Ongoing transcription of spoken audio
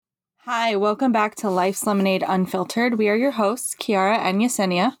Hi, welcome back to Life's Lemonade Unfiltered. We are your hosts, Kiara and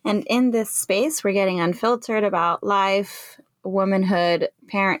Yessenia. And in this space, we're getting unfiltered about life, womanhood,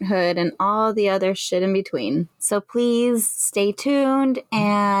 parenthood, and all the other shit in between. So please stay tuned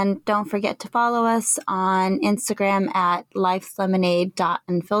and don't forget to follow us on Instagram at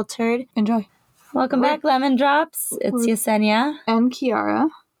lifeslemonade.unfiltered. Enjoy. Welcome back, Lemon Drops. It's Yessenia. And Kiara.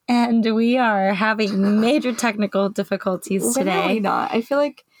 And we are having major technical difficulties today. Really not. I feel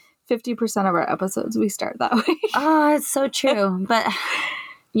like 50% of our episodes we start that way. Oh, it's so true. But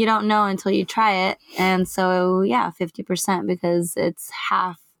you don't know until you try it. And so, yeah, 50% because it's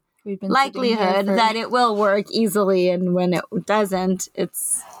half likelihood that it will work easily. And when it doesn't,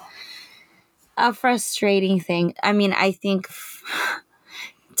 it's a frustrating thing. I mean, I think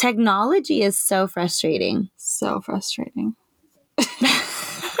technology is so frustrating. So frustrating.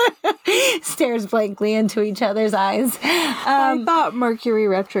 Stares blankly into each other's eyes. I thought Mercury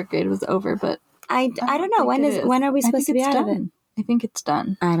retrograde was over, but I don't know. When are we supposed to be out of it? I think it's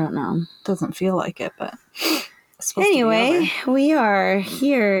done. I don't know. Doesn't feel like it, but anyway, we are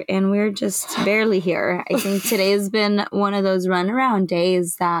here and we're just barely here. I think today has been one of those runaround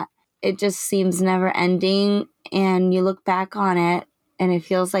days that it just seems never ending, and you look back on it and it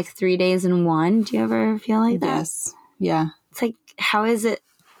feels like 3 days in one. Do you ever feel like that? Yes. Yeah. It's like, how is it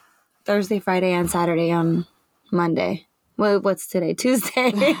Thursday, Friday, and Saturday on Monday? Well, what's today?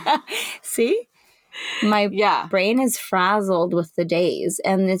 Tuesday. See? My brain is frazzled with the days,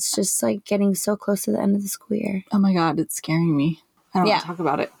 and it's just like getting so close to the end of the school year. Oh my God, it's scaring me. I don't want to talk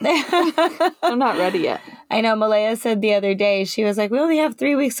about it. I'm not ready yet. I know. Malaya said the other day, she was like, we only have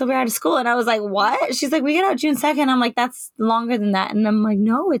 3 weeks till we're out of school. And I was like, what? She's like, we get out June 2nd. I'm like, that's longer than that. And I'm like,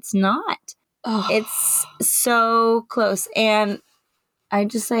 no, it's not. Oh. It's so close. And I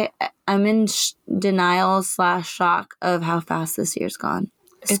just say I'm in denial/shock of how fast this year's gone.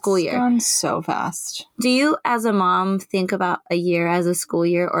 School year. It's gone so fast. Do you, as a mom, think about a year as a school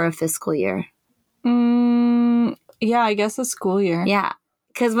year or a fiscal year? Yeah, I guess a school year. Yeah.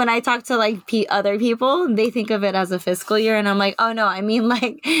 Because when I talk to like other people, they think of it as a fiscal year, and I'm like, oh no, I mean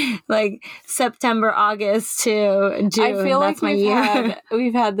like September, August to June. I feel that's like my year.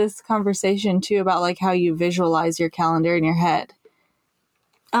 we've had this conversation too about like how you visualize your calendar in your head.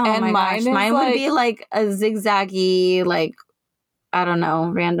 Oh and my gosh, mine would be like a zigzaggy, like, I don't know,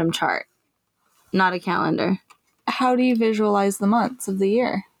 random chart, not a calendar. How do you visualize the months of the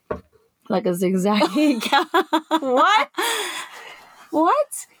year? Like a zigzaggy What?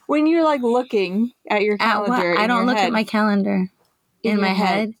 What? When you're like looking at your calendar, I don't look at my calendar in my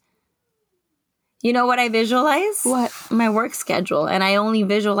head. You know what I visualize? What? My work schedule, and I only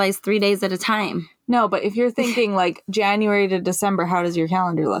visualize 3 days at a time. No, but if you're thinking like January to December, how does your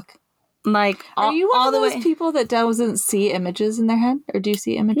calendar look? Like are you one of those people that doesn't see images in their head, or do you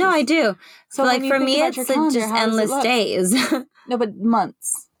see images? No, I do. So like for me, it's calendar, just endless days. No, but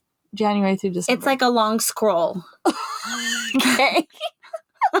months. January through December. It's like a long scroll. Okay.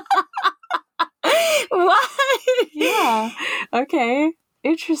 What? Yeah. Okay.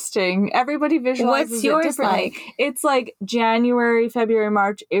 Interesting. Everybody visualizes What's yours it differently. like? It's like January, February,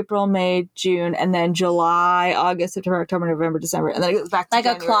 March, April, May, June, and then July, August, September, October, November, December, and then it goes back to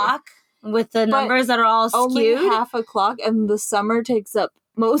January. A clock with the numbers that are all skewed? Only half a clock, and the summer takes up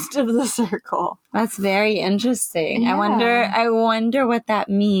most of the circle. That's very interesting. Yeah. I wonder what that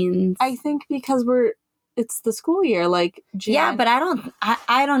means. I think because it's the school year, like yeah, but I don't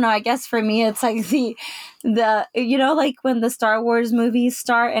know. I guess for me it's like the you know, like when the Star Wars movies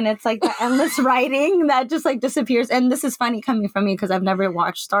start and it's like the endless writing that just like disappears. And this is funny coming from me because I've never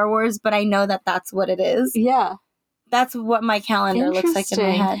watched Star Wars, but I know that that's what it is. Yeah, that's what my calendar looks like in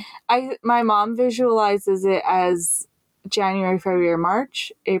my head. My mom visualizes it as January, February,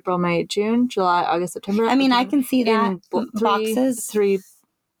 March, April, May, June, July, August, September. I mean, I can see that boxes. 3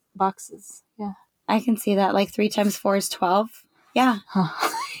 boxes. Yeah. I can see that. Like 3 times 4 is 12. Yeah.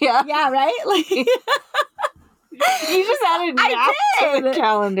 Yeah. Yeah, right? Like you just added math to the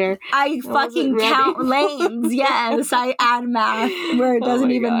calendar. I fucking count lanes. Yes, I add math where it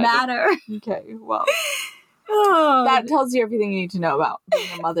doesn't even matter. Okay, well. That tells you everything you need to know about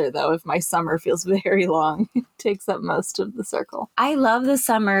being a mother, though. If my summer feels very long, it takes up most of the circle. I love the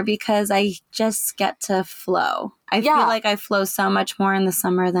summer because I just get to flow. I feel like I flow so much more in the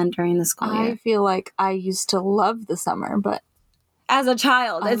summer than during the school year. I feel like I used to love the summer, but as a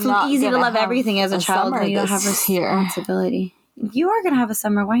child, it's easy to love everything as a child when you don't have responsibility. You are going to have a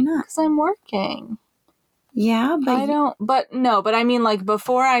summer. Why not? Because I'm working. Yeah, but I don't, but I mean, like,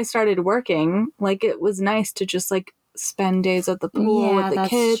 before I started working, like, it was nice to just, like, spend days at the pool with the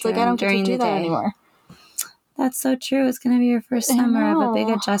kids. True. Like, I don't get to do that anymore. That's so true. It's going to be your first summer of a big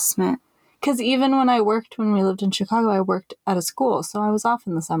adjustment. Because even when we lived in Chicago, I worked at a school, so I was off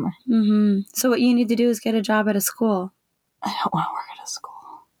in the summer. Mm-hmm. So what you need to do is get a job at a school. I don't want to work at a school.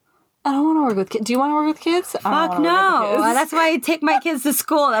 I don't want to work with kids. Do you want to work with kids? Fuck no. That's why I take my kids to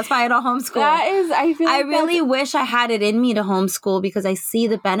school. That's why I don't homeschool. I really wish I had it in me to homeschool because I see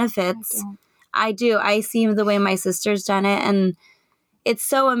the benefits. I do. I see the way my sister's done it. And it's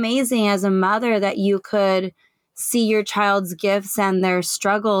so amazing as a mother that you could see your child's gifts and their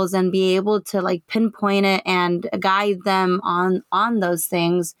struggles and be able to like pinpoint it and guide them on those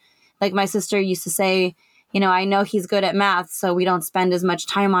things. Like my sister used to say, I know he's good at math, so we don't spend as much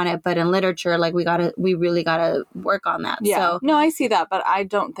time on it. But in literature, like we really gotta work on that. Yeah. So, no, I see that, but I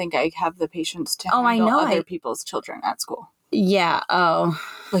don't think I have the patience to handle other people's children at school. Yeah. Oh,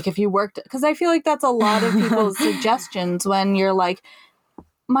 like if you worked, because I feel like that's a lot of people's suggestions when you're like,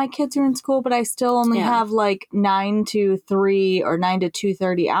 my kids are in school, but I still only have like 9 to 3 or 9 to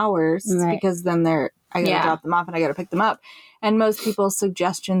 2:30 hours because then I gotta drop them off and I gotta pick them up. And most people's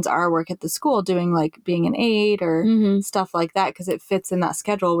suggestions are work at the school doing like being an aide or stuff like that because it fits in that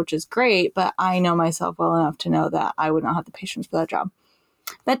schedule, which is great. But I know myself well enough to know that I would not have the patience for that job.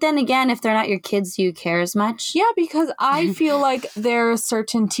 But then again, if they're not your kids, do you care as much? Yeah, because I feel like there are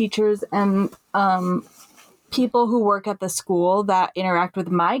certain teachers and people who work at the school that interact with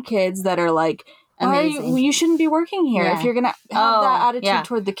my kids that are like, you shouldn't be working here if you're going to have that attitude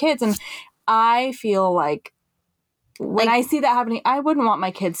toward the kids. And I feel like when I see that happening, I wouldn't want my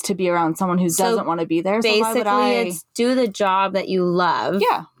kids to be around someone who doesn't want to be there. So basically, it's do the job that you love.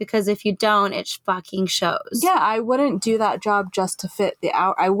 Yeah. Because if you don't, it fucking shows. Yeah, I wouldn't do that job just to fit the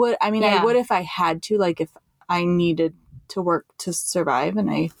hour. I would if I had to, like if I needed to work to survive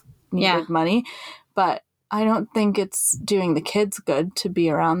and I needed money. But I don't think it's doing the kids good to be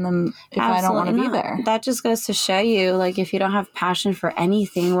around them if I don't want to be there. That just goes to show you, like, if you don't have passion for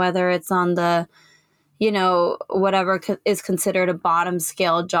anything, whether it's on the, whatever is considered a bottom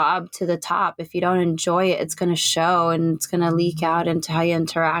scale job to the top, if you don't enjoy it, it's going to show and it's going to leak out into how you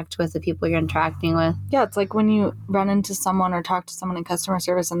interact with the people you're interacting with. Yeah, it's like when you run into someone or talk to someone in customer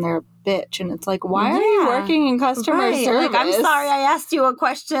service and they're a bitch and it's like, why are you working in customer service? Like, I'm sorry, I asked you a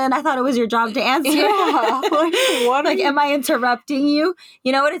question. I thought it was your job to answer. Yeah. Am I interrupting you?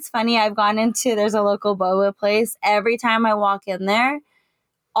 You know what? It's funny. I've gone into, there's a local boba place. Every time I walk in there,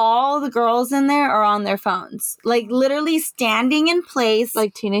 all the girls in there are on their phones, like literally standing in place,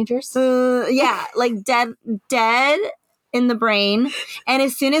 like teenagers. Like dead in the brain. And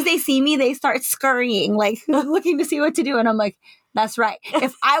as soon as they see me, they start scurrying, like looking to see what to do. And I'm like, that's right.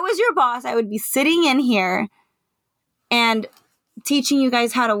 If I was your boss, I would be sitting in here and teaching you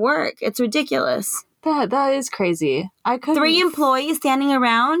guys how to work. It's ridiculous. That is crazy. 3 employees standing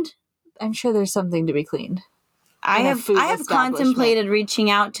around. I'm sure there's something to be cleaned. I have contemplated reaching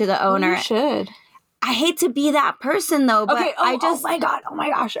out to the owner. Well, you should. I hate to be that person though, but oh my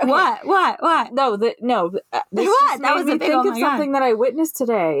gosh. Okay. What? No. What? That was a big think of something that I witnessed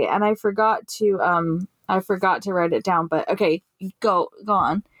today, and I forgot to write it down. But okay, go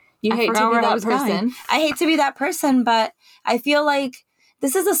on. You hate to be that person. I hate to be that person, but I feel like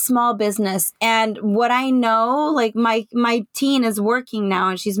this is a small business, and what I know, like my teen is working now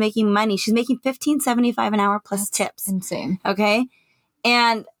and she's making money. She's making $15.75 an hour plus tips. Insane. Okay.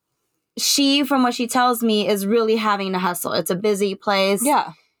 And she, from what she tells me, is really having to hustle. It's a busy place.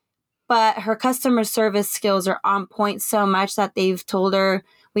 Yeah. But her customer service skills are on point so much that they've told her,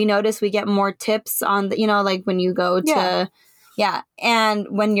 we notice we get more tips on the, like when you go to and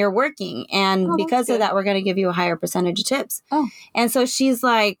when you're working, and because of that, we're going to give you a higher percentage of tips. Oh. And so she's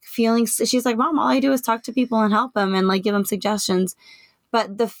like Mom, all I do is talk to people and help them and like give them suggestions.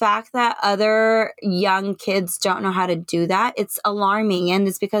 But the fact that other young kids don't know how to do that, it's alarming. And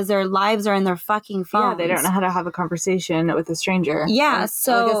it's because their lives are in their fucking phones. Yeah, they don't know how to have a conversation with a stranger. Yeah.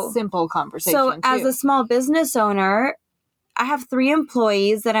 So like a simple conversation. So as a small business owner, I have 3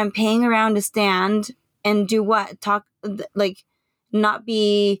 employees that I'm paying around to stand and do what? Talk, like, not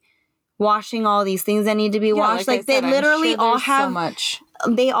be washing all these things that need to be washed. Like they literally all have so much.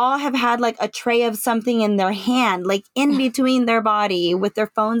 They all have had like a tray of something in their hand, like in between their body with their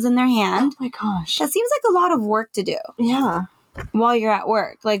phones in their hand. Oh my gosh. That seems like a lot of work to do. Yeah. While you're at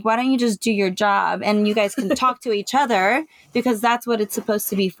work. Like, why don't you just do your job and you guys can talk to each other, because that's what it's supposed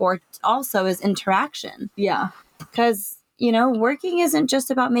to be for also, is interaction. Yeah. Because, working isn't just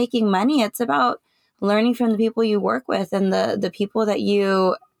about making money. It's about learning from the people you work with and the people that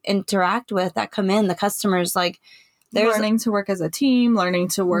you interact with that come in, the customers. Like, learning to work as a team, learning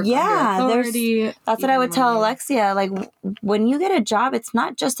to work under authority. That's what I would tell Alexia. Like, when you get a job, it's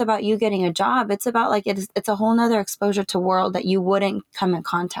not just about you getting a job. It's about, like, it's a whole nother exposure to world that you wouldn't come in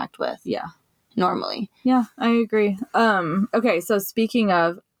contact with. Yeah. Normally. Yeah, I agree. Okay, so speaking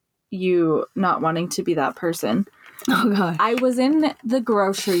of you not wanting to be that person. Oh, God. I was in the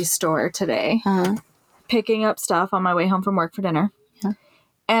grocery store today picking up stuff on my way home from work for dinner. Yeah.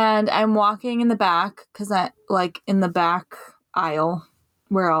 And I'm walking in the back because I like in the back aisle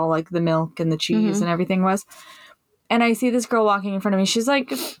where all like the milk and the cheese and everything was. And I see this girl walking in front of me. She's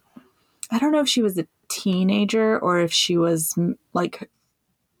like, I don't know if she was a teenager or if she was like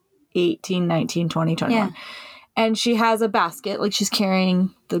 18, 19, 20, 21. Yeah. And she has a basket, like she's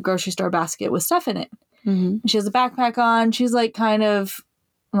carrying the grocery store basket with stuff in it. Mm-hmm. She has a backpack on. She's like kind of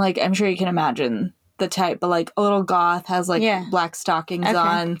like, I'm sure you can imagine the type, but like a little goth, has like black stockings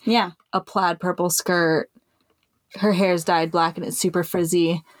on, a plaid purple skirt, her hair's dyed black and it's super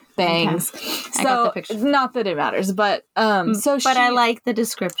frizzy, bangs. Okay. So not that it matters, but I like the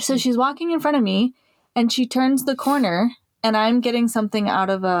description. So she's walking in front of me and she turns the corner and I'm getting something out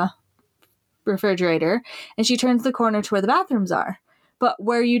of a refrigerator and she turns the corner to where the bathrooms are. But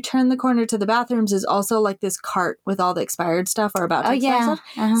where you turn the corner to the bathrooms is also like this cart with all the expired stuff or about to expire stuff.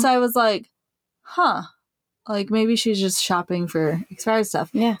 Uh-huh. So I was like, like maybe she's just shopping for expired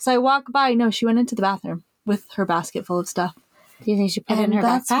stuff. Yeah. So I walk by. No, she went into the bathroom with her basket full of stuff. Do you think she put it in her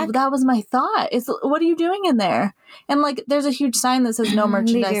backpack? That was my thought. What are you doing in there? And like, there's a huge sign that says no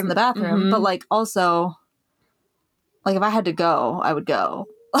merchandise in the bathroom. But like, also, like if I had to go, I would go.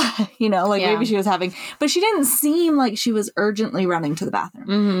 You know, like maybe she was but she didn't seem like she was urgently running to the bathroom.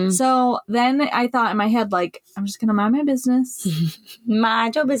 Mm-hmm. So then I thought in my head, like, I'm just going to mind my business.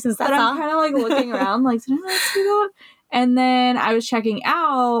 Mind your business. That's but all. I'm kind of like looking around, like, did I not see that? And then I was checking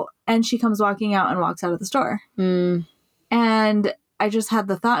out and she comes walking out and walks out of the store. Mm. And I just had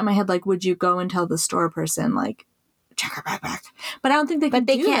the thought in my head, like, would you go and tell the store person, like, check her backpack? But I don't think they can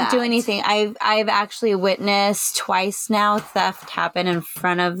do that. But they can't do anything. I've actually witnessed twice now theft happen in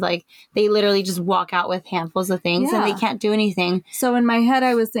front of, like, they literally just walk out with handfuls of things and they can't do anything. So in my head,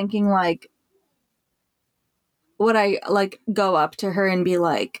 I was thinking, like, would I, like, go up to her and be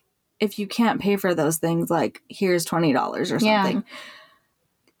like, if you can't pay for those things, like, here's $20 or something.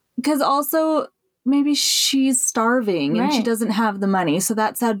 Because also, maybe she's starving and she doesn't have the money. So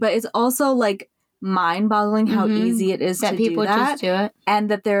that's sad. But it's also, like, mind-boggling how easy it is that to people do that, just do it, and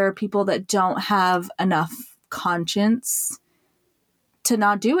that there are people that don't have enough conscience to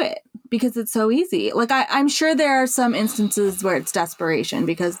not do it because it's so easy. Like I'm sure there are some instances where it's desperation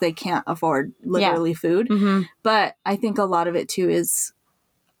because they can't afford literally food, but I think a lot of it too is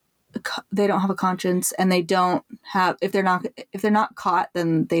they don't have a conscience and they don't have if they're not caught,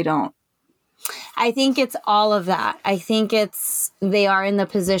 then they don't. I think it's all of that. I think they are in the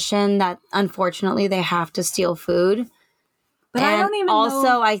position that unfortunately they have to steal food. But I don't even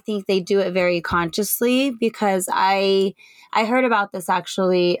know. I think they do it very consciously because I heard about this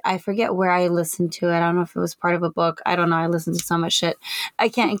actually. I forget where I listened to it. I don't know if it was part of a book. I don't know. I listen to so much shit. I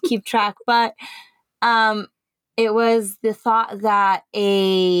can't keep track. But it was the thought that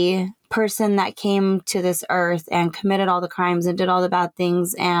a person that came to this earth and committed all the crimes and did all the bad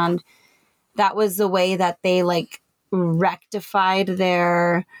things, and that was the way that they like rectified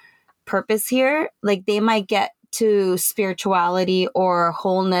their purpose here. Like they might get to spirituality or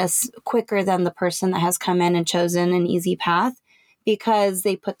wholeness quicker than the person that has come in and chosen an easy path because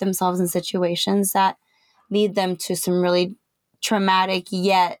they put themselves in situations that lead them to some really traumatic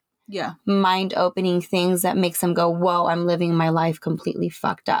yet mind-opening things that makes them go, whoa, I'm living my life completely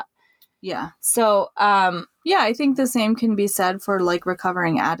fucked up. Yeah. So, I think the same can be said for like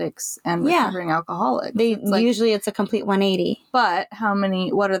recovering addicts and recovering alcoholics. Usually it's a complete 180. But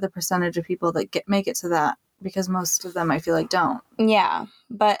what are the percentage of people that make it to that? Because most of them I feel like don't. Yeah.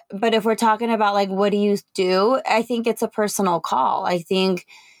 But if we're talking about like, what do you do? I think it's a personal call. I think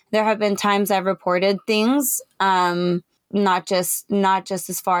there have been times I've reported things, not just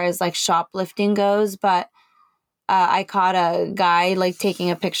as far as like shoplifting goes, but I caught a guy like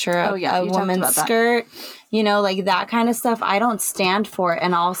taking a picture of a woman's skirt, like that kind of stuff. I don't stand for it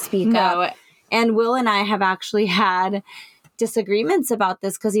and I'll speak up. And Will and I have actually had disagreements about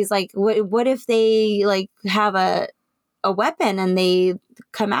this because he's like, what if they like have a weapon and they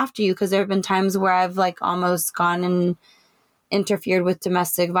come after you? Because there have been times where I've like almost gone and interfered with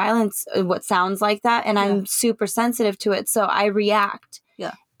domestic violence, what sounds like that. And I'm super sensitive to it. So I react.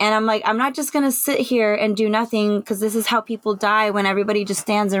 Yeah. And I'm like, I'm not just going to sit here and do nothing because this is how people die when everybody just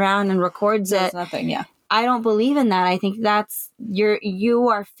stands around and records it. Nothing, yeah. I don't believe in that. I think you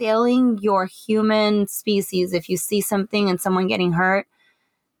are failing your human species if you see something and someone getting hurt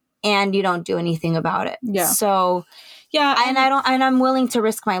and you don't do anything about it. Yeah. So, yeah, and I'm willing to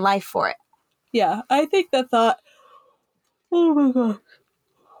risk my life for it. Yeah, I think the thought. Oh my god.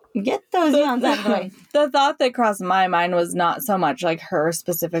 Get those yawns out of the way. The thought that crossed my mind was not so much like her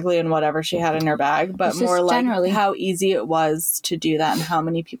specifically and whatever she had in her bag, but more like generally how easy it was to do that and how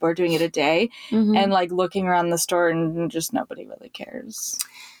many people are doing it a day. Mm-hmm. And like looking around the store and just nobody really cares.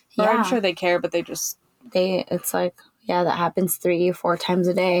 Yeah. Or I'm sure they care, but it's like, yeah, that happens 3 or 4 times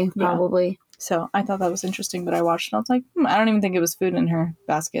a day, probably. Yeah. So I thought that was interesting, but I watched and I was like, I don't even think it was food in her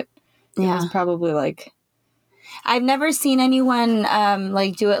basket. It was probably like... I've never seen anyone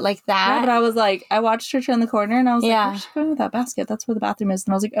like do it like that. Yeah, but I was like, I watched her turn the corner and I was like, where's she going with that basket? That's where the bathroom is.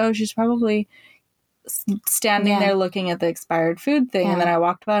 And I was like, oh, she's probably standing there looking at the expired food thing. And then I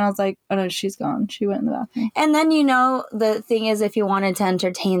walked by and I was like, oh no, she's gone. She went in the bathroom. And then, the thing is, if you wanted to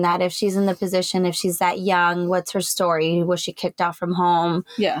entertain that, if she's in the position, if she's that young, what's her story? Was she kicked out from home?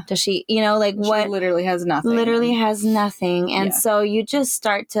 Yeah. Does she, what? She literally has nothing. Literally has nothing. And so you just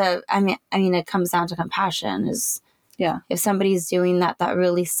start to, I mean, it comes down to compassion if somebody's doing that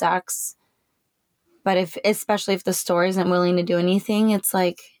really sucks. But especially if the store isn't willing to do anything, it's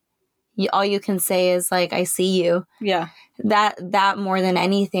like, all you can say is like, I see you. Yeah. That more than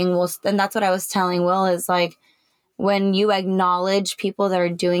anything and that's what I was telling Will is like, when you acknowledge people that are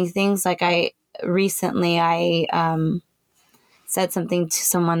doing things, like I said something to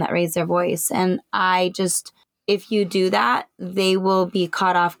someone that raised their voice, and if you do that, they will be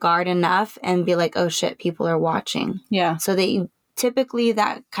caught off guard enough and be like, oh shit, people are watching. Yeah. So typically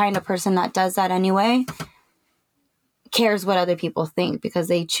that kind of person that does that anyway cares what other people think because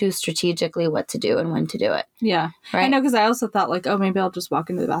they choose strategically what to do and when to do it. Yeah. Right? I know, because I also thought like, oh, maybe I'll just walk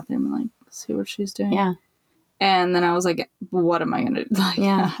into the bathroom and like see what she's doing. Yeah. And then I was like, what am I going to do? Like,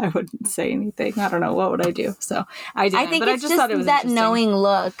 I wouldn't say anything. I don't know. What would I do? So I didn't. I think but it's I just thought it was that knowing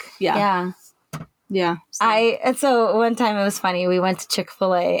look. Yeah. Yeah. So one time it was funny. We went to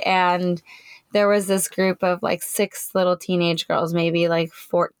Chick-fil-A and there was this group of like 6 little teenage girls, maybe like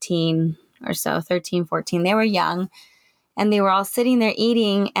 14 or so, 13, 14. They were young. And they were all sitting there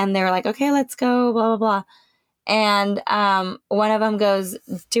eating, and they were like, okay, let's go, blah, blah, blah. And one of them goes,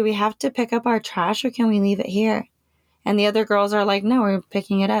 do we have to pick up our trash or can we leave it here? And the other girls are like, no, we're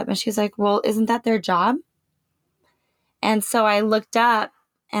picking it up. And she's like, well, isn't that their job? And so I looked up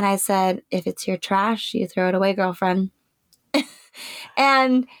and I said, if it's your trash, you throw it away, girlfriend.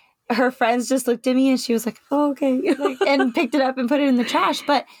 And her friends just looked at me and she was like, oh, okay. And picked it up and put it in the trash.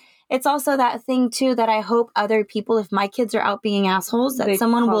 But it's also that thing, too, that I hope other people, if my kids are out being assholes, that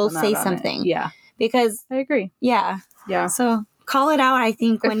someone will say something. Yeah. Because... I agree. Yeah. Yeah. So call it out, I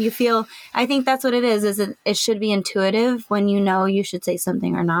think, when you feel... I think that's what it is it should be intuitive when you know you should say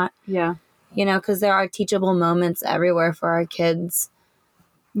something or not. Yeah. Because there are teachable moments everywhere for our kids.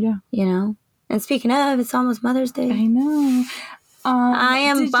 Yeah. And speaking of, it's almost Mother's Day. I know. I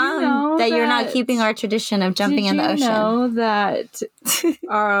am bummed that you're not keeping our tradition of jumping in the ocean. Did you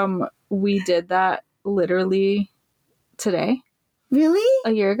know that we did that literally today? Really?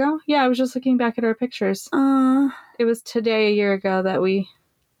 A year ago? Yeah, I was just looking back at our pictures. It was today a year ago that we...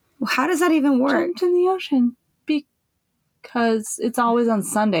 How does that even work? Jumped in the ocean. Because it's always on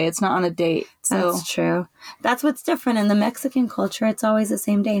Sunday. It's not on a date. So. That's true. That's what's different. In the Mexican culture, it's always the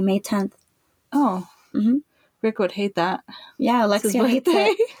same day, May 10th. Oh. Mm-hmm. Rick would hate that. Yeah, Alexia hates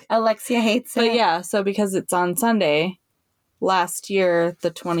it. Alexia hates it. But yeah, so because it's on Sunday, last year, the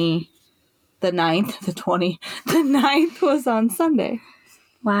 9th was on Sunday.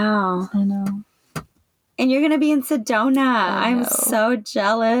 Wow. I know. And you're going to be in Sedona. I'm so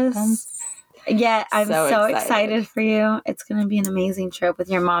jealous. I'm so excited for you. It's going to be an amazing trip with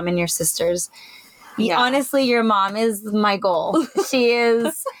your mom and your sisters. Yeah. Honestly, your mom is my goal. She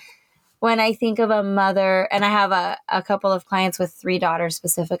is... When I think of a mother, and I have a couple of clients with 3 daughters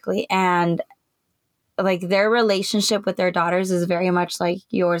specifically, and like their relationship with their daughters is very much like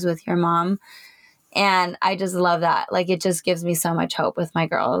yours with your mom. And I just love that. Like, it just gives me so much hope with my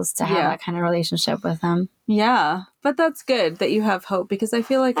girls to have that kind of relationship with them. Yeah. But that's good that you have hope, because I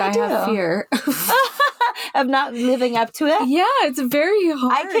feel like I have fear. Of not living up to it? Yeah, it's very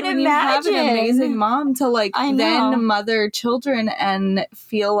hard. I can imagine. You have an amazing mom to like then mother children and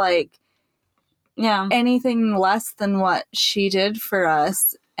feel like anything less than what she did for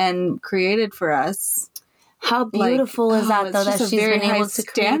us and created for us. How beautiful is that, though, that she's been able to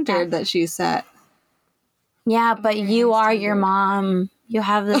standard that she set. Yeah, but you are your mom. You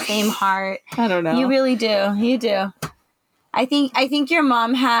have the same heart. I don't know. You really do. You do. I think your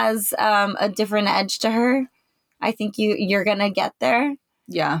mom has a different edge to her. I think you're going to get there.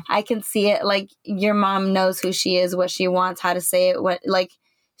 Yeah. I can see it. Like, your mom knows who she is, what she wants, how to say it.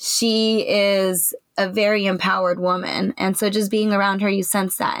 She is a very empowered woman. And so just being around her, you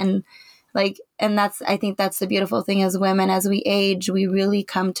sense that. And I think that's the beautiful thing as women. As we age, we really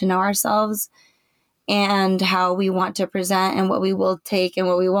come to know ourselves and how we want to present and what we will take and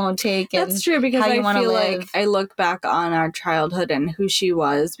what we won't take. That's true, because I feel like I look back on our childhood and who she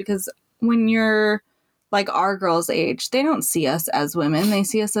was, because when you're like our girls' age, they don't see us as women. They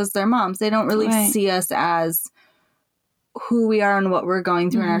see us as their moms. They don't really see us as who we are and what we're going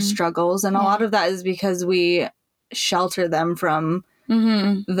through in our struggles. And a lot of that is because we shelter them from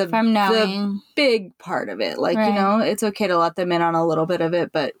the big part of it. Like, you know, it's okay to let them in on a little bit of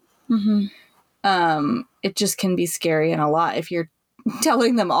it, but it just can be scary and a lot if you're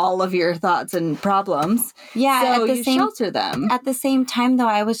telling them all of your thoughts and problems. Yeah. So you shelter them. At the same time, though,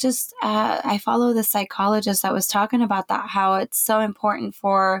 I was just, I follow the psychologist that was talking about that, how it's so important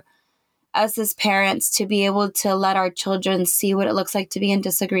for us as parents to be able to let our children see what it looks like to be in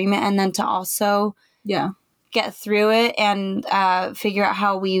disagreement, and then to also get through it and figure out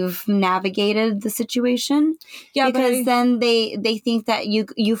how we've navigated the situation. Yeah, because then they think that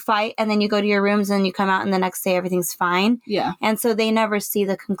you fight and then you go to your rooms and you come out and the next day everything's fine. Yeah. And so they never see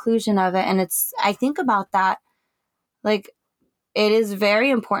the conclusion of it. And I think about that, like, it is very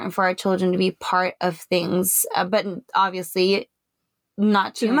important for our children to be part of things, but obviously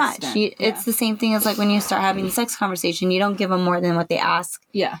not too much. It's the same thing as like when you start having the sex conversation, you don't give them more than what they ask.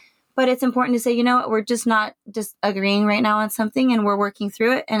 Yeah. But it's important to say, you know what, we're just not just agreeing right now on something, and we're working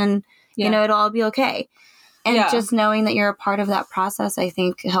through it, and you know, it'll all be okay. And just knowing that you're a part of that process, I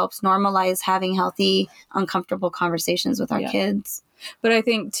think helps normalize having healthy, uncomfortable conversations with our kids. But I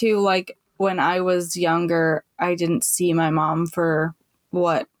think too, like when I was younger, I didn't see my mom for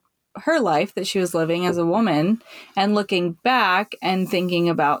what her life that she was living as a woman, and looking back and thinking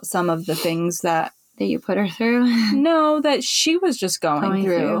about some of the things that you put her through. No, that she was just going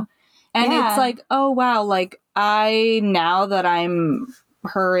through. And it's like, oh, wow, like now that I'm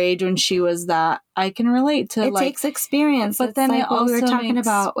her age when she was that, I can relate to it takes experience. But then like what we were talking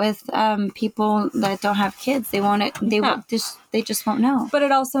about with people that don't have kids, they just won't know. But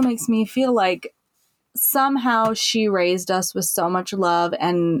it also makes me feel like somehow she raised us with so much love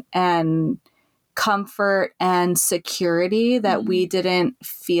and comfort and security that we didn't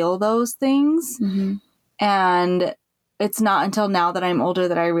feel those things. And it's not until now that I'm older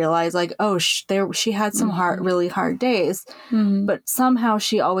that I realize, like, oh, she had some really hard days, but somehow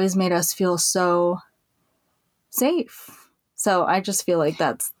she always made us feel so safe. So I just feel like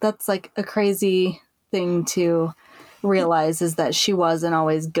that's like a crazy thing to realize, is that she wasn't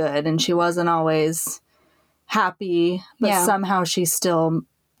always good and she wasn't always happy, but somehow she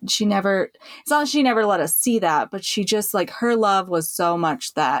never let us see that, but she just, like, her love was so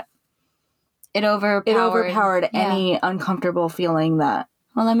much that it overpowered any uncomfortable feeling that.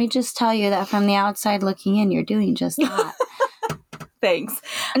 Well, let me just tell you that from the outside looking in, you're doing just that. Thanks.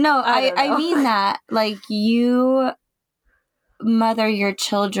 No, I mean that. Like, you mother your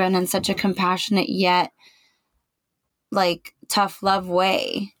children in such a compassionate yet, like, tough love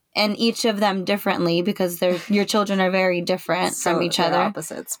way. And each of them differently, because your children are very different from each other.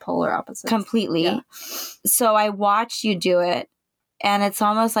 Opposites, polar opposites. Completely. Yeah. So I watch you do it. And it's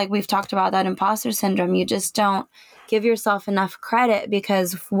almost like we've talked about that imposter syndrome. You just don't give yourself enough credit,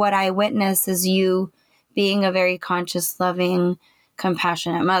 because what I witness is you being a very conscious, loving,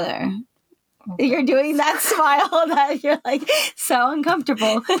 compassionate mother. Okay. You're doing that smile that you're like so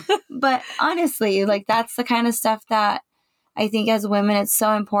uncomfortable. But honestly, like, that's the kind of stuff that I think as women, it's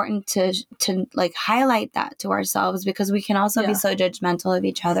so important to like highlight that to ourselves, because we can also be so judgmental of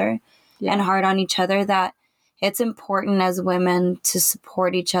each other and hard on each other, that it's important as women to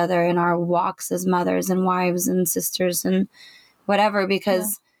support each other in our walks as mothers and wives and sisters and whatever,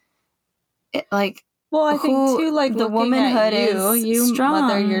 because it, like, well, I think too, like, the womanhood is strong.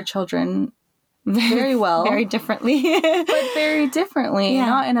 Mother your children very well, very differently, but very differently,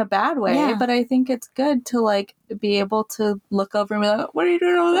 not in a bad way. But I think it's good to, like, be able to look over and be like, what are you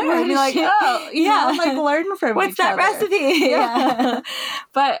doing over there? And be like, oh, you know, like, learn from what's each other. What's that recipe? Yeah.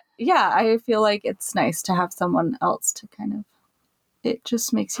 But I feel like it's nice to have someone else to kind of, it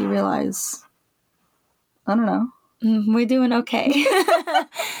just makes you realize, I don't know, we're doing okay.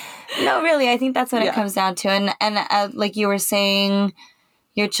 No, really, I think that's what it comes down to. And like you were saying,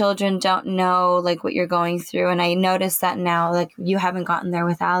 your children don't know, like, what you're going through. And I noticed that now, like, you haven't gotten there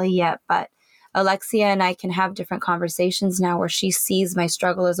with Allie yet, but Alexia and I can have different conversations now where she sees my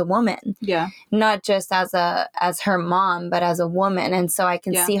struggle as a woman. Yeah. Not just as her mom, but as a woman. And so I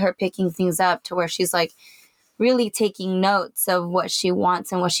can see her picking things up to where she's like really taking notes of what she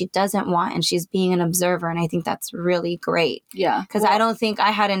wants and what she doesn't want. And she's being an observer. And I think that's really great. Yeah. Because I don't think I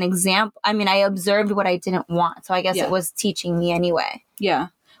had an example. I mean, I observed what I didn't want. So I guess it was teaching me anyway. Yeah.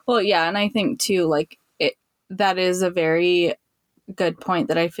 Well, yeah. And I think too, like that is a very good point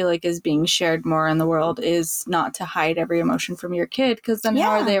that I feel like is being shared more in the world, is not to hide every emotion from your kid, because then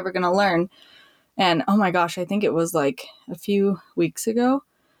how are they ever going to learn? And oh my gosh, I think it was like a few weeks ago.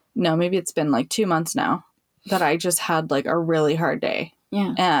 No, maybe it's been like 2 months now that I just had like a really hard day.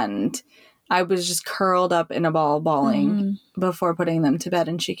 Yeah. And I was just curled up in a ball bawling before putting them to bed.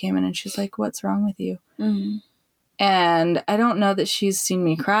 And she came in and she's like, "What's wrong with you?" Mm-hmm. And I don't know that she's seen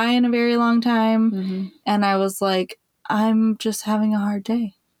me cry in a very long time. Mm-hmm. And I was like, "I'm just having a hard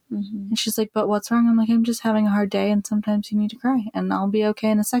day." Mm-hmm. And she's like, "But what's wrong?" I'm like, "I'm just having a hard day, and sometimes you need to cry, and I'll be okay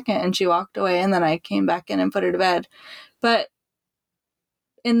in a second." And she walked away, and then I came back in and put her to bed. But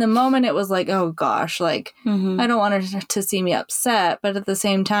in the moment, it was like, oh gosh, like, I don't want her to see me upset. But at the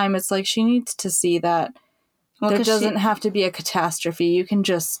same time, it's like she needs to see that there doesn't have to be a catastrophe. You can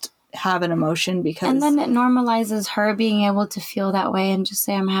just have an emotion because... And then it normalizes her being able to feel that way and just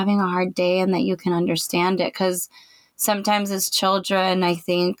say, "I'm having a hard day," and that you can understand it. Because sometimes as children, I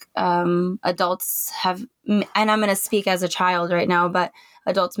think adults have... And I'm going to speak as a child right now, but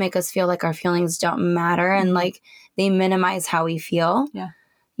adults make us feel like our feelings don't matter. And like they minimize how we feel. Yeah.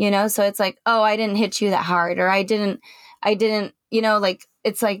 You know, so it's like, "Oh, I didn't hit you that hard," or I didn't, you know, like,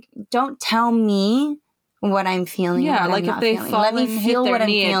 it's like, don't tell me what I'm feeling. Yeah, like if they fall and hit their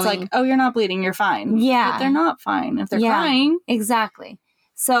knee, it's like, "Oh, you're not bleeding, you're fine." Yeah. But they're not fine if they're crying. Exactly.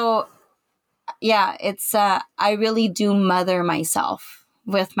 So, yeah, it's, I really do mother myself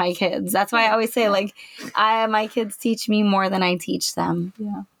with my kids. That's why I always say, like, my kids teach me more than I teach them.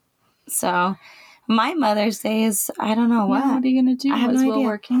 Yeah. So... My Mother's Day is, I don't know what. Yeah, what are you going to do? I have no idea.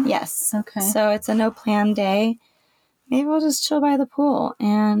 Working? Yes. Okay. So it's a no plan day. Maybe we'll just chill by the pool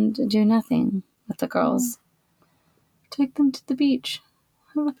and do nothing with the girls. Take them to the beach.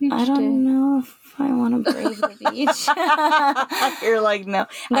 Have a beach day. I don't know if I want to brave the beach. You're like, no.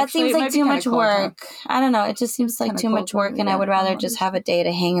 That seems like too much work. I don't know. It just seems like too much work, and I would rather just have a day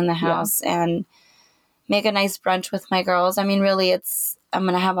to hang in the house and make a nice brunch with my girls. I mean, really, I'm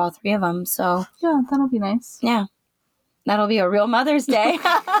going to have all 3 of them, so... Yeah, that'll be nice. Yeah. That'll be a real Mother's Day.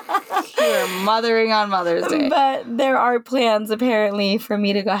 You're mothering on Mother's Day. But there are plans, apparently, for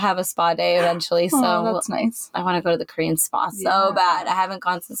me to go have a spa day eventually, so... that's nice. I want to go to the Korean spa so bad. I haven't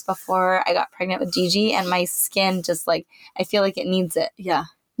gone since before I got pregnant with Gigi, and my skin just, like, I feel like it needs it. Yeah.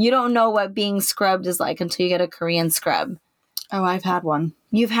 You don't know what being scrubbed is like until you get a Korean scrub. Oh, I've had one.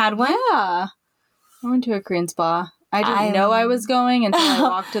 You've had one? Yeah. I went to a Korean spa. I didn't know I was going until I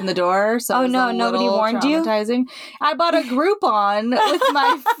walked in the door. So nobody warned you? I bought a Groupon with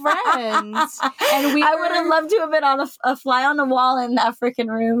my friends, and I would have loved to have been on a fly on the wall in that freaking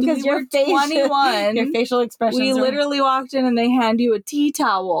room because you're 21. Your facial expressions. We literally walked in, and they hand you a tea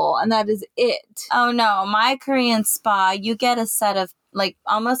towel, and that is it. Oh no, my Korean spa, you get a set of like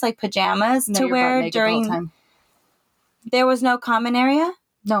almost like pajamas to wear during. The time. There was no common area.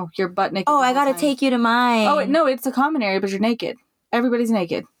 No, you're butt naked. Oh, I gotta take you to mine. Oh, no, it's a common area, but you're naked. Everybody's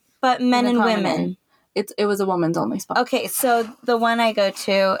naked. But men and women. It was a woman's only spot. Okay, so the one I go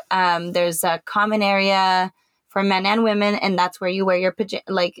to, there's a common area for men and women, and that's where you wear your pajamas.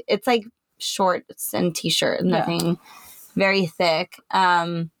 Like, it's like shorts and t-shirt, nothing very thick.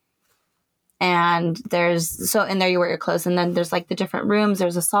 And there's, so in there you wear your clothes, and then there's like the different rooms.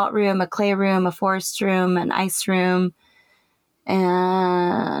 There's a salt room, a clay room, a forest room, an ice room.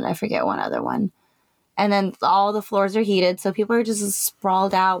 And I forget one other one. And then all the floors are heated, so people are just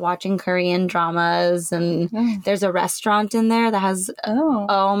sprawled out watching Korean dramas. And there's a restaurant in there that has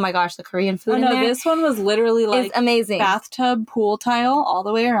oh my gosh, the Korean food. In there. This one was literally like it's amazing. Bathtub pool tile all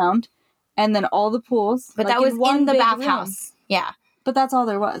the way around, and then all the pools. But like that was in the bathhouse. Yeah, but that's all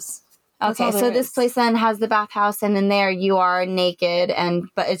there was. Okay, so this place then has the bathhouse, and in there you are naked,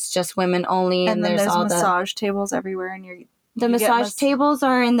 but it's just women only. And then there's all massage tables everywhere, and the massage tables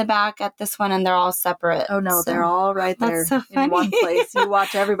are in the back at this one, and they're all separate. Oh, no, they're all right there. That's so funny. In one place. You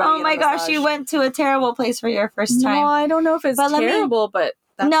watch everybody. Oh, my gosh, you went to a terrible place for your first time. No, I don't know if it's terrible, but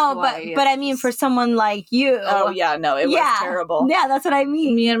that's but I mean, for someone like you. Oh, yeah, no, it was terrible. Yeah, that's what I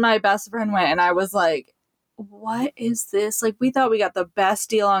mean. Me and my best friend went, and I was like, what is this? Like, we thought we got the best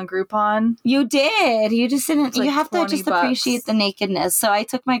deal on Groupon. You did. You just didn't. Like you have to just appreciate the nakedness. So I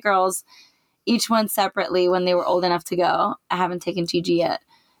took my girls... each one separately when they were old enough to go. I haven't taken Gigi yet.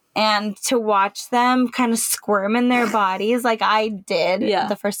 And to watch them kind of squirm in their bodies like I did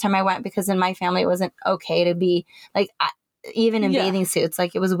the first time I went, because in my family it wasn't okay to be like, even in bathing suits,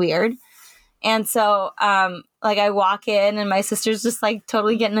 like it was weird. And so like I walk in and my sister's just like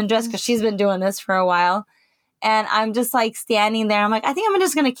totally getting undressed because she's been doing this for a while. And I'm just like standing there. I'm like, I think I'm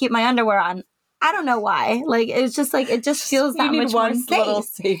just going to keep my underwear on. I don't know why. Like, it's just like, it just feels that much more safe. Little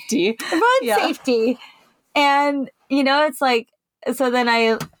safety. Safety. And, you know, it's like, so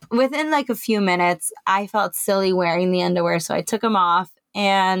then within like a few minutes, I felt silly wearing the underwear. So I took them off,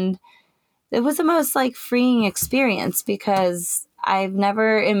 and it was the most like freeing experience because I've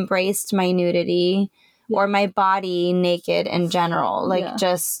never embraced my nudity or my body naked in general. Like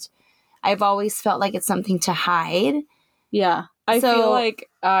just, I've always felt like it's something to hide. Yeah. I feel like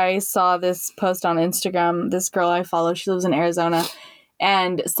I saw this post on Instagram. This girl I follow, she lives in Arizona.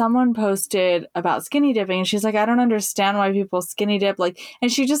 And someone posted about skinny dipping, and she's like, I don't understand why people skinny dip. Like,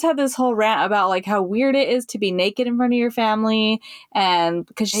 and she just had this whole rant about like how weird it is to be naked in front of your family. And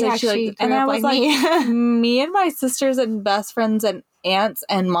because she said she like, and I was like, me and my sisters and best friends and aunts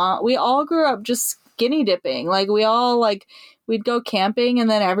and mom, we all grew up just skinny dipping. Like we all like, we'd go camping, and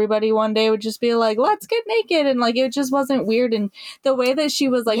then everybody one day would just be like, let's get naked. And like, it just wasn't weird. And the way that she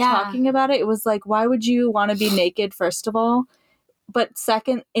was like talking about it, it was like, why would you want to be naked, first of all? But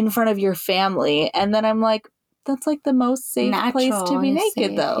second, in front of your family. And then I'm like, that's like the most safe place to be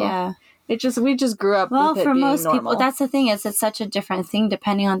naked, though. Yeah. We just grew up with it being normal. Well, for most people, that's the thing, is it's such a different thing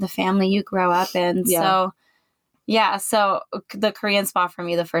depending on the family you grow up in. Yeah. So the Korean spa for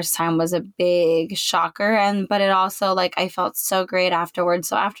me the first time was a big shocker, but it also, like, I felt so great afterwards.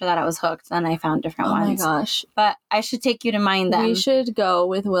 So after that, I was hooked. Then I found different ones. Oh my gosh. But I should take you to mine then. We should go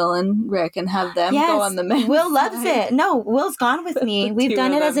with Will and Rick and have them go on the men's Will loves it. No, Will's gone with me. We've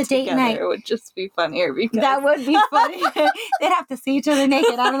done it as a date night. It would just be funnier because... That would be funny. They'd have to see each other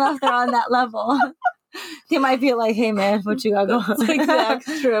naked. I don't know if they're on that level. They might be like, hey man, what you got going? It's like the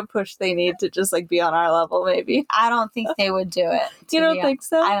extra push they need to just like be on our level, maybe. I don't think they would do it. You don't think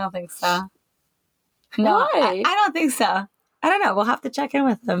so? I don't think so. No, I don't think so. I don't know. We'll have to check in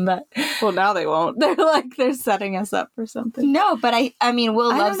with them, but... Well, now they won't. They're setting us up for something. No, but I mean, Will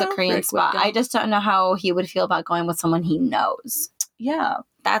loves the Korean spa. I just don't know how he would feel about going with someone he knows. Yeah.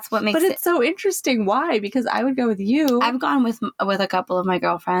 That's what makes it... But it's so interesting. Why? Because I would go with you. I've gone with a couple of my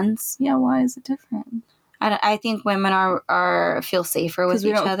girlfriends. Yeah, why is it different? I think women feel safer with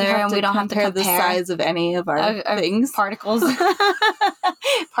each other, and we don't have to compare the size of any of our things. Particles.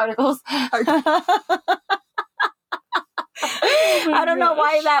 Particles. I don't know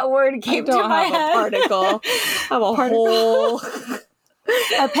why that word came to my head. A particle. I have a whole...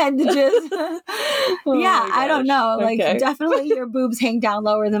 appendages. I don't know. Like, definitely your boobs hang down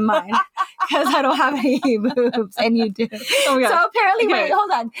lower than mine because I don't have any boobs and you do. So apparently, wait,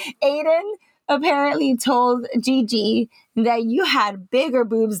 hold on. Aiden apparently told Gigi that you had bigger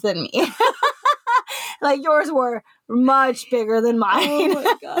boobs than me. Like, yours were much bigger than mine. Oh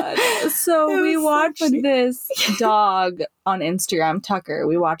my God. So we watched this dog on Instagram, Tucker.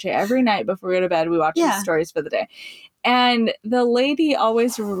 We watch it every night before we go to bed. We watch his stories for the day. And the lady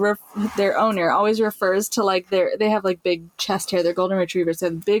always, their owner always refers to like they have like big chest hair. They're golden retrievers. They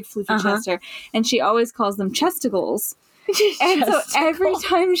have big floofy chest hair. And she always calls them chesticles. And so every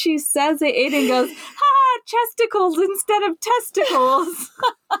time she says it, Aiden goes, chesticles instead of testicles.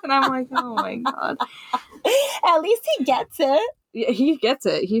 And I'm like, oh my God. At least he gets it. Yeah, he gets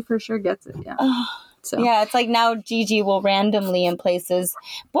it. He for sure gets it. Yeah. So. Yeah, it's like now Gigi will randomly in places,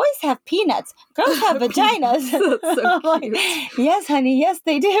 boys have peanuts, girls have vaginas. That's so cute. Like, yes, honey, yes,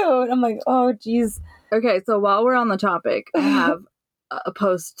 they do. And I'm like, oh, geez. Okay, so while we're on the topic, I have a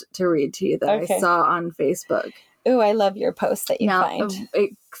post to read to you that I saw on Facebook. Ooh, I love your post that you find.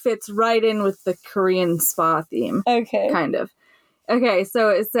 It fits right in with the Korean spa theme. Okay. Kind of. Okay, so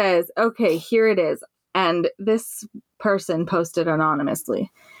it says, okay, here it is. And this person posted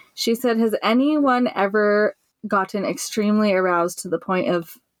anonymously. She said, has anyone ever gotten extremely aroused to the point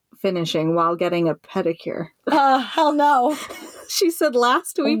of finishing while getting a pedicure? Hell no. She said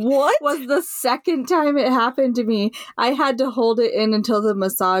last week was the second time it happened to me. I had to hold it in until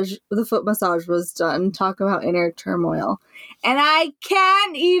the foot massage was done. Talk about inner turmoil. And I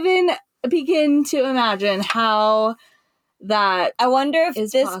can't even begin to imagine how that I wonder if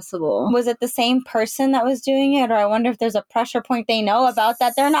is this possible. Was it the same person that was doing it, or I wonder if there's a pressure point they know about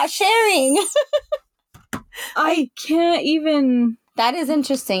that they're not sharing. I can't even. That is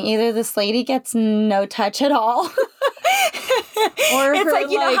interesting. Either this lady gets no touch at all, or it's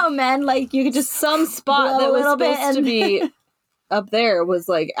like, you know how men, like, you could just some spot that was supposed to be up there was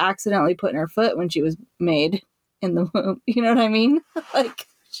like accidentally put in her foot when she was made in the womb. You know what I mean? Like,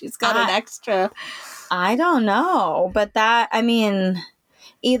 She's got an extra. I don't know. But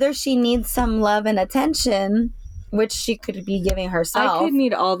either she needs some love and attention, which she could be giving herself. I could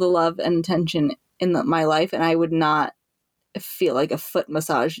need all the love and attention in my life, and I would not feel like a foot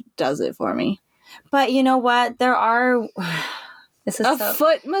massage does it for me. But you know what? There are...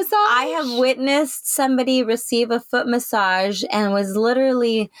 foot massage? I have witnessed somebody receive a foot massage and was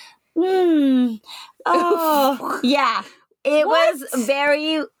literally... oh, yeah. It was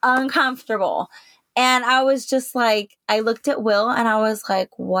very uncomfortable. And I was just like, I looked at Will and I was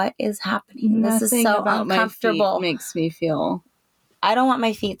like, what is happening? Nothing this is so about uncomfortable. My feet makes me feel... I don't want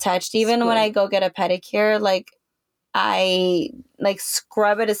my feet touched. Even when I go get a pedicure, like, I like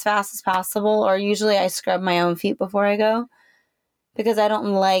scrub it as fast as possible. Or usually I scrub my own feet before I go. Because I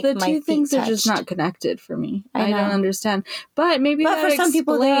don't like my feet touched. The two things are just not connected for me. I don't understand. But maybe that for some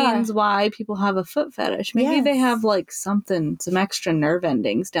people explains why people have a foot fetish. Maybe they have like some extra nerve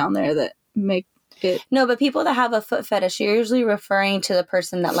endings down there that make it... No, but people that have a foot fetish, you're usually referring to the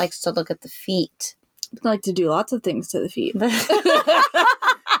person that likes to look at the feet. I like to do lots of things to the feet.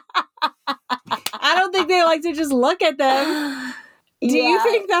 I don't think they like to just look at them. Do you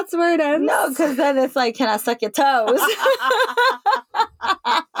think that's where it ends? No, because then it's like, can I suck your toes?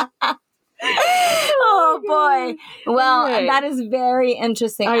 Oh boy! Well, that is very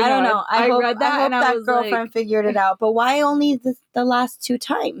interesting. I don't know. I read that, I hope that girlfriend figured it out. But why only the last 2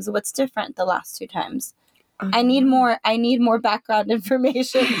 times? What's different the last 2 times? I need more background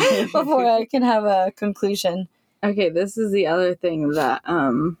information before I can have a conclusion. Okay, this is the other thing that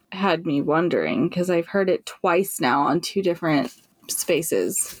had me wondering, because I've heard it twice now on 2 different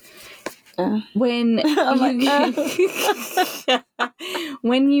spaces. When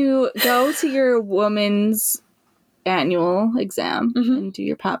when you go to your woman's annual exam and do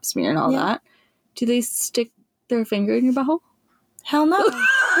your pap smear and all that, do they stick their finger in your butthole? Hell no.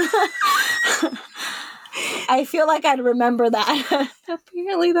 I feel like I'd remember that.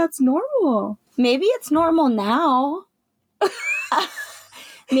 Apparently that's normal. Maybe it's normal now.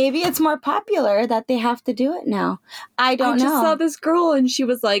 Maybe it's more popular that they have to do it now. I don't know. I just saw this girl and she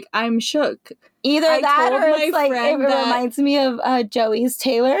was like, I'm shook. Either that or it's like, it reminds me of Joey's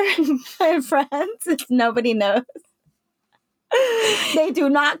Taylor and Friends. Nobody knows. They do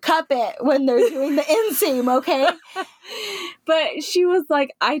not cup it when they're doing the inseam, okay? But she was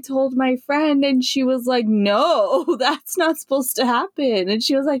like, I told my friend, and she was like, no, that's not supposed to happen. And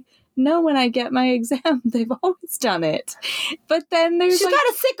she was like, no, when I get my exam, they've always done it. But then there's She's got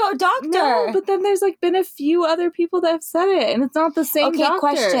a sicko doctor. No, but then there's like been a few other people that have said it, and it's not the same doctor.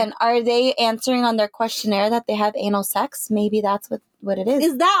 Question. Are they answering on their questionnaire that they have anal sex? Maybe that's what it is.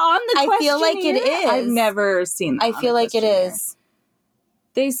 Is that on the questionnaire? I feel like it is. I've never seen that. I feel like it is.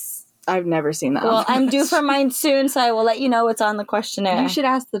 I've never seen that. Well, I'm due for mine soon, so I will let you know what's on the questionnaire. You should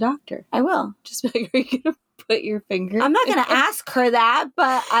ask the doctor. I will. Just be like, are you going to put your finger? I'm not going to ask her that,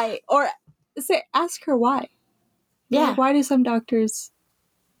 but ask her why. Yeah. Like, why do some doctors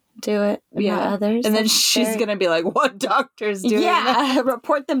do it and not others? And then she's going to be like, what doctors do it? Yeah,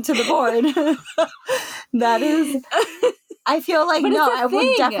 report them to the board. That is... I feel like, I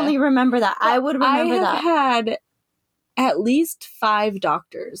would definitely remember that. I would remember that. I have had at least 5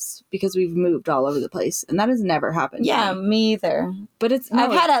 doctors because we've moved all over the place, and that has never happened. Yeah, me either. But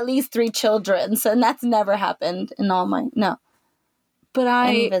I've had at least 3 children, so that's never happened in all my But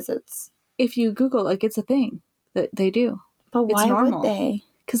any visits. If you Google, like, it's a thing that they do. But why would they?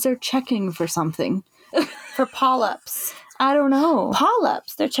 Because they're checking for something. For polyps. I don't know.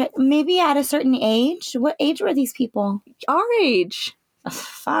 Polyps. They're maybe at a certain age. What age were these people? Our age.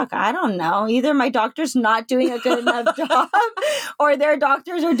 Fuck, I don't know. Either my doctor's not doing a good enough job or their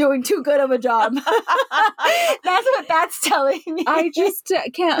doctors are doing too good of a job. That's what that's telling me. I just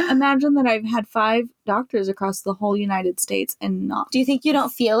can't imagine that I've had 5 doctors across the whole United States and not. Do you think you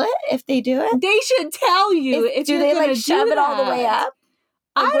don't feel it if they do it? They should tell you. Do they like shove it all the way up?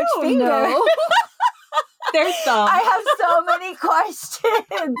 Like, which finger? Know. Their thumb. I have so many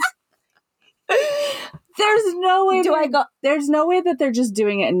questions. There's no way. There's no way that they're just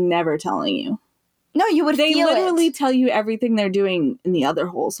doing it and never telling you. No, you would. They literally tell you everything they're doing in the other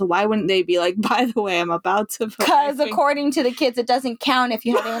hole. So why wouldn't they be like, by the way, I'm about to? Because according to the kids, it doesn't count if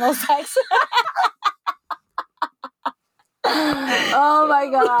you have anal sex. Oh my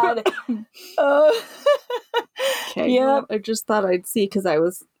god. Okay. Yep. Well, I just thought I'd see because I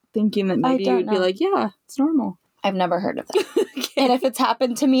was thinking that maybe you'd be like, yeah, it's normal. I've never heard of that. Okay. And if it's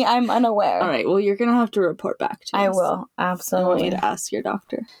happened to me, I'm unaware. All right. Well, you're going to have to report back to us. I will. Absolutely. I want you to ask your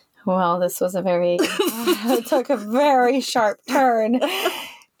doctor. Well, this was it took a very sharp turn.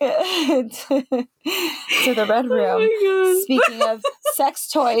 to the red room. Oh Speaking of sex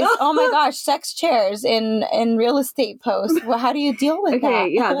toys, oh my gosh, sex chairs in real estate posts. Well, how do you deal with that? Okay,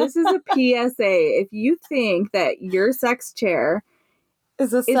 yeah, this is a PSA. If you think that your sex chair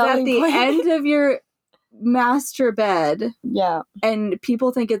is at the end of your master bed, and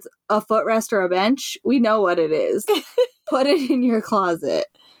people think it's a footrest or a bench, we know what it is. Put it in your closet.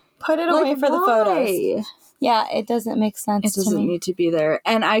 Put it away for the photos. Yeah, it doesn't make sense. It doesn't need to be there.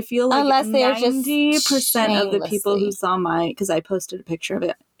 And I feel like unless 90% of the people who saw because I posted a picture of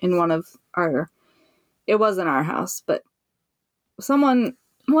it in one of it wasn't our house, but one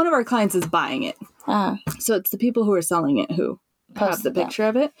of our clients is buying it. So it's the people who are selling it who have the picture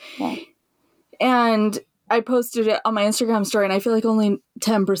of it. Yeah. And I posted it on my Instagram story, and I feel like only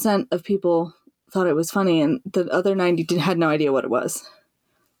 10% of people thought it was funny, and the other 90 had no idea what it was.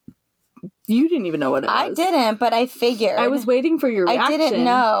 You didn't even know what it was. I didn't, but I figured. I was waiting for your reaction. I didn't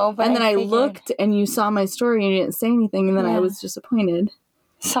know, but and then I looked, and you saw my story, and you didn't say anything, and then I was disappointed.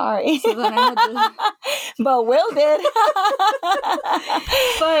 Sorry. So then I had to... But Will did.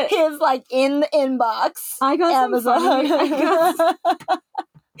 But his, in the inbox. I got Amazon.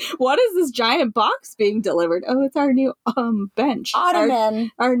 What is this giant box being delivered? Oh, it's our new bench.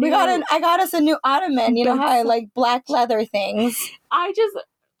 Ottoman. Our new... I got us a new ottoman. You know how I like black leather things. I just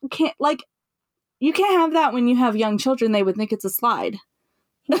can't, you can't have that when you have young children. They would think it's a slide.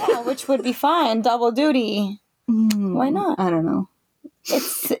 Yeah, which would be fine. Double duty. Why not? I don't know.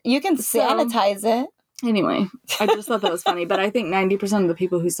 You can sanitize it. Anyway, I just thought that was funny. But I think 90% of the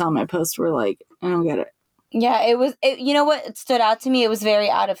people who saw my post were like, I don't get it. Yeah, you know what stood out to me? It was very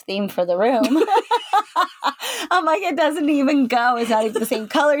out of theme for the room. I'm like, it doesn't even go. It's not even the same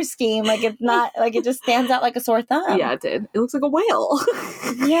color scheme. It's not, it just stands out like a sore thumb. Yeah, it did. It looks like a whale.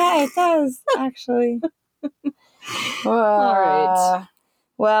 Yeah, it does, actually. All right.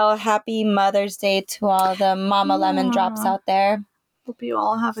 Well, happy Mother's Day to all the Mama Lemon drops out there. Hope you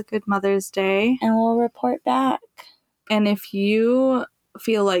all have a good Mother's Day. And we'll report back. And if you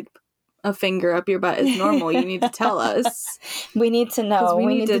feel like a finger up your butt is normal, you need to tell us. We need to know. We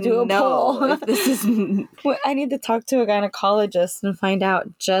need to do a poll. If this is... I need to talk to a gynecologist and find out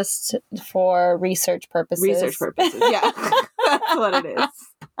just for research purposes. Yeah. That's what it is.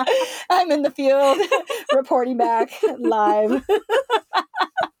 I'm in the field reporting back live.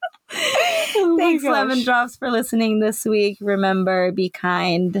 Thanks, Lemon Drops, for listening this week. Remember, be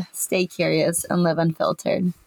kind, stay curious, and live unfiltered.